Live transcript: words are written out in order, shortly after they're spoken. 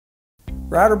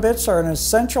Router bits are an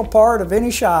essential part of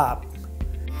any shop.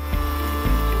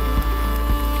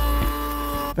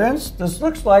 Vince, this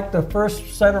looks like the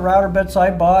first set of router bits I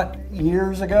bought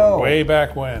years ago. Way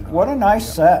back when. What a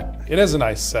nice set. It is a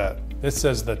nice set. This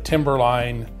is the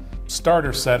Timberline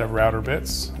starter set of router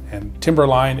bits, and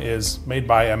Timberline is made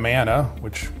by Amana,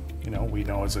 which we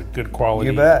know is a good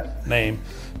quality name.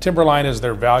 Timberline is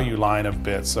their value line of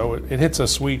bits, so it hits a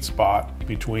sweet spot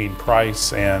between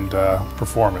price and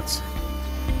performance.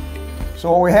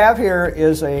 So what we have here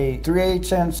is a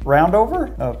 3/8"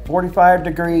 roundover, a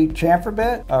 45-degree chamfer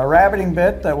bit, a rabbiting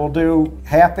bit that will do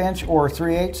 1/2 inch or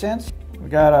 3/8". We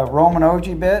got a Roman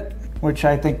Oji bit, which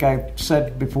I think I've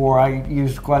said before, I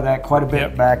used quite a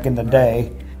bit back in the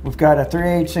day. We've got a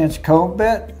 3/8" cove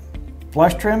bit,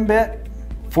 flush trim bit,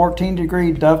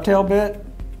 14-degree dovetail bit,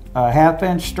 a 1/2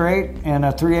 inch straight, and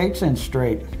a 3/8"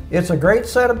 straight. It's a great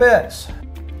set of bits.